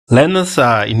Learners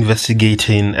are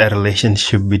investigating a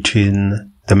relationship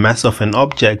between the mass of an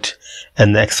object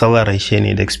and the acceleration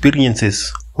it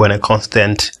experiences when a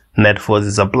constant net force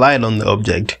is applied on the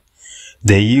object.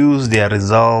 They use their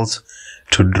results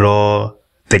to draw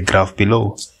the graph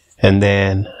below. And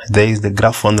then there is the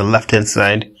graph on the left hand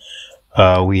side.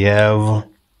 We have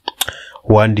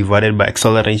 1 divided by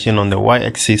acceleration on the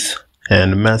y-axis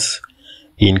and mass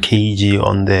in kg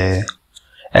on the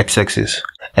x-axis.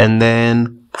 And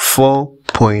then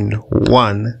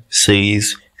 4.1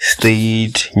 says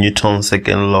state Newton's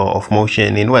second law of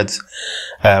motion in words.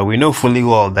 We know fully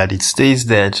well that it states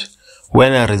that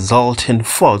when a resultant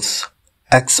force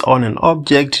acts on an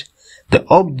object, the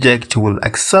object will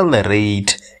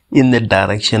accelerate in the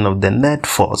direction of the net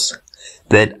force.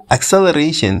 That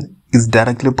acceleration is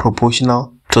directly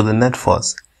proportional to the net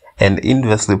force and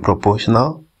inversely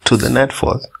proportional to the net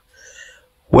force.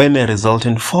 When a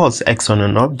resultant force acts on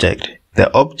an object, the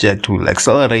object will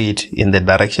accelerate in the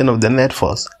direction of the net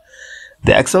force.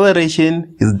 The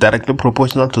acceleration is directly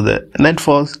proportional to the net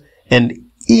force and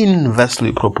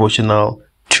inversely proportional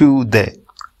to the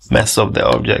mass of the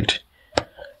object.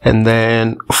 And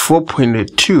then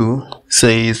 4.2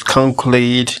 says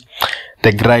calculate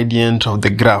the gradient of the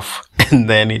graph, and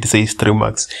then it says 3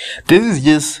 marks. This is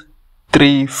just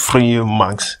 3 free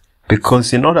marks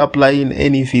because you're not applying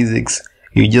any physics,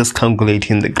 you're just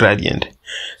calculating the gradient.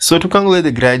 So to calculate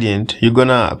the gradient, you're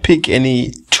gonna pick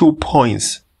any 2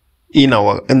 points in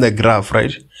the graph,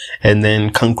 right? And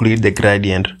then calculate the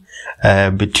gradient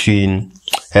between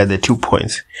the 2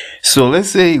 points. So let's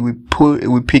say we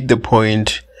pick the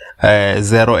point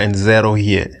 0 and 0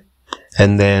 here,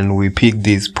 and then we pick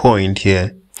this point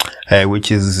here,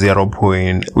 which is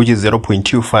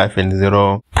 0.25 and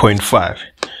 0.5.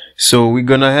 So we're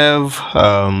gonna have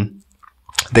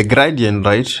the gradient,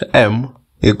 right? M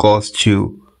equals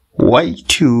to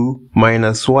y2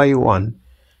 minus y1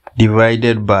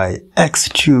 divided by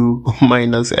x2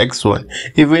 minus x1.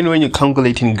 Even when you're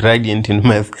calculating gradient in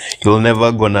math, you're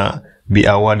never gonna be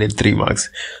awarded 3 marks.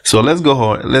 So let's go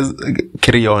on, let's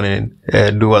carry on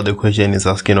and do what the question is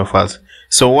asking of us.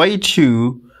 So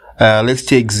y2, let's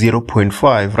take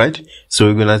 0.5, right? So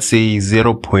we're gonna say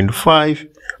 0.5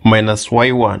 minus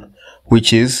y1,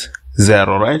 which is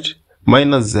 0, right?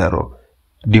 Minus 0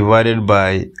 divided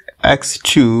by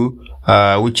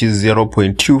x2, which is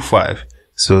 0.25.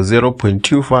 So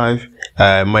 0.25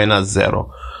 minus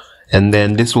 0. And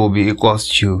then this will be equals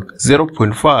to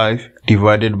 0.5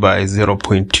 divided by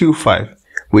 0.25,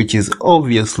 which is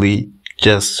obviously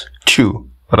just 2,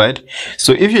 right?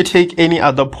 So if you take any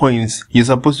other points, you're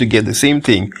supposed to get the same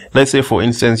thing. Let's say, for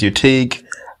instance, you take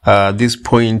this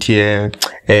point here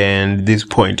and this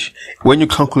point. When you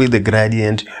calculate the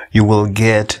gradient, you will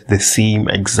get the same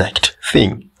exact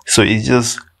thing. So it's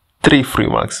just 3 free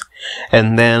marks.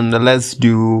 And then let's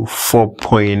do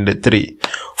 4.3.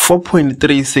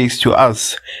 4.3 says to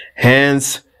us,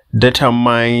 hence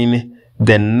determine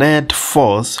the net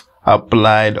force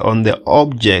applied on the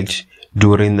object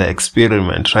during the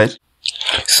experiment, right?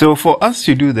 So for us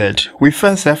to do that, we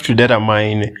first have to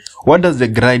determine what does the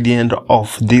gradient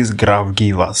of this graph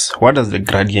give us. What does the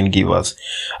gradient give us?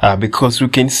 Because we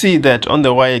can see that on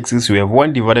the y-axis we have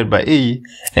 1 divided by a,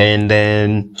 and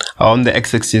then on the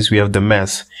x-axis we have the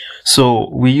mass. So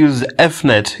we use f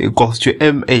net equals to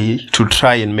ma to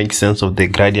try and make sense of the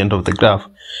gradient of the graph.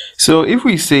 So if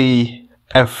we say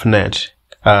f net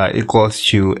equals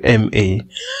to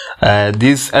ma,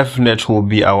 this f net will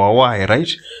be our y, right?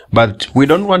 But we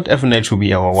don't want f net to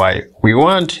be our y. We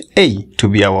want a to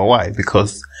be our y,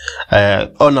 because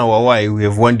on our y we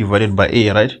have 1 divided by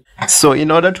a, right? So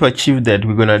in order to achieve that,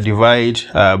 we're gonna divide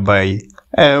by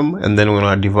m, and then we're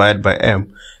gonna divide by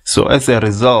m. So as a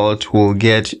result, we'll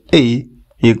get a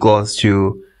equals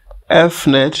to f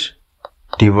net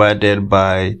divided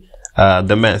by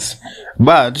the mass.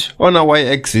 But on our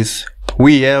y-axis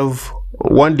we have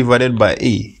 1 divided by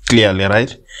a, clearly,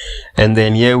 right? And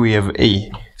then here we have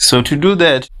a. So to do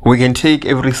that, we can take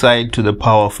every side to the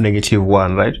power of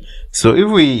 -1, right? So if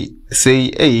we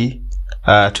say a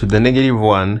to the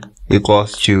 -1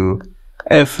 equals to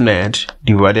f net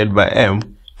divided by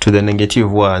m to the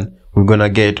 -1, we're gonna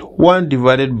get 1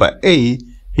 divided by a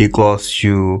equals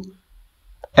to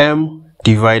m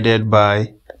divided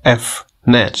by f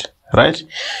net, right?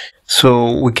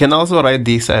 So we can also write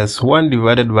this as 1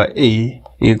 divided by a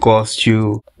equals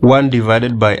to 1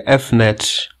 divided by f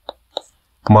net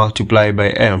multiplied by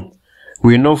m.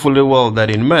 We know fully well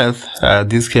that in math,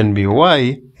 this can be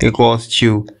y equals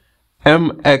to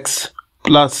mx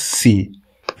plus c.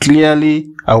 Clearly,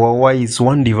 our y is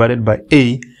 1 divided by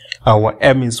a, our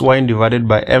m is 1 divided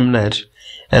by m net,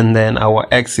 and then our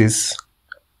x is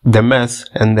the mass,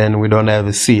 and then we don't have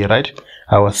a c, right?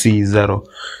 Our c is 0.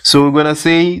 So we're gonna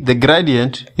say the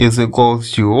gradient is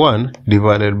equals to 1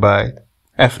 divided by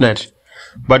f net.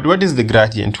 But what is the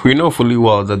gradient? We know fully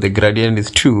well that the gradient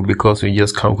is 2 because we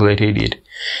just calculated it.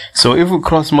 So if we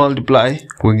cross multiply,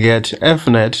 we get f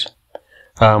net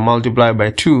multiplied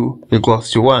by 2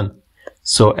 equals to 1.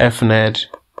 So f net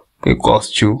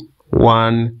equals to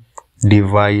 1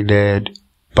 divided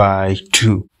by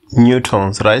 2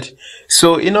 newtons, right?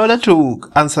 So in order to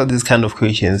answer these kind of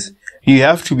questions, you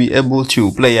have to be able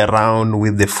to play around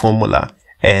with the formula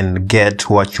and get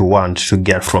what you want to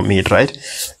get from it, right?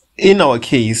 In our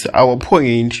case, our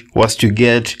point was to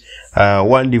get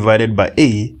 1 divided by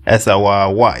a as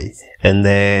our y, and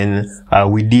then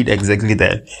we did exactly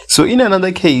that. So in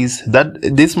another case, that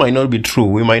this might not be true.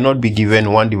 We might not be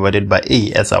given 1 divided by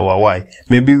a as our y.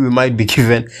 Maybe we might be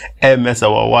given m as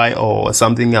our y or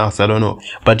something else, I don't know.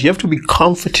 But you have to be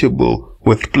comfortable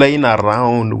with playing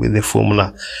around with the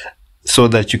formula so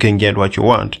that you can get what you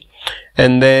want.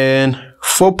 And then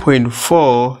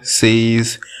 4.4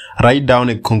 says write down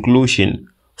a conclusion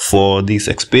for this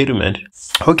experiment.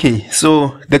 Okay,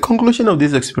 so the conclusion of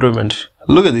this experiment,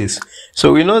 look at this.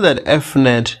 So we know that f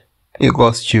net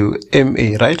equals to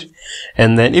ma, right?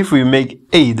 And then if we make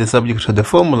a the subject of the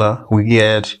formula, we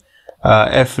get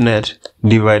f net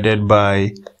divided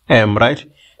by m, right?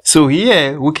 So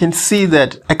here we can see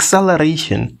that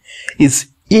acceleration is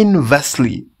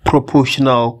inversely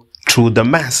proportional to the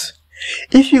mass.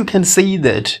 If you can say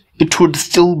that, it would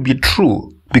still be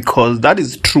true, because that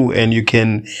is true and you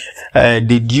can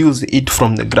deduce it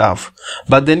from the graph.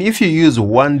 But then if you use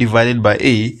 1 divided by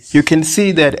a, you can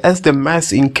see that as the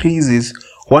mass increases,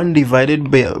 1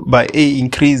 divided by a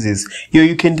increases.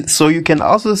 You can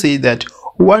also say that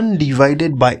 1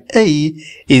 divided by a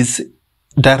is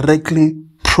directly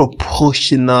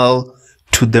proportional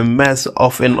to the mass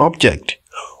of an object.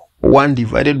 1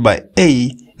 divided by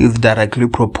a is directly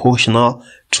proportional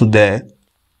to the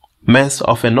mass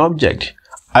of an object.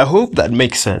 I hope that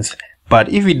makes sense. But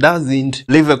if it doesn't,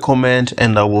 leave a comment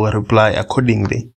and I will reply accordingly.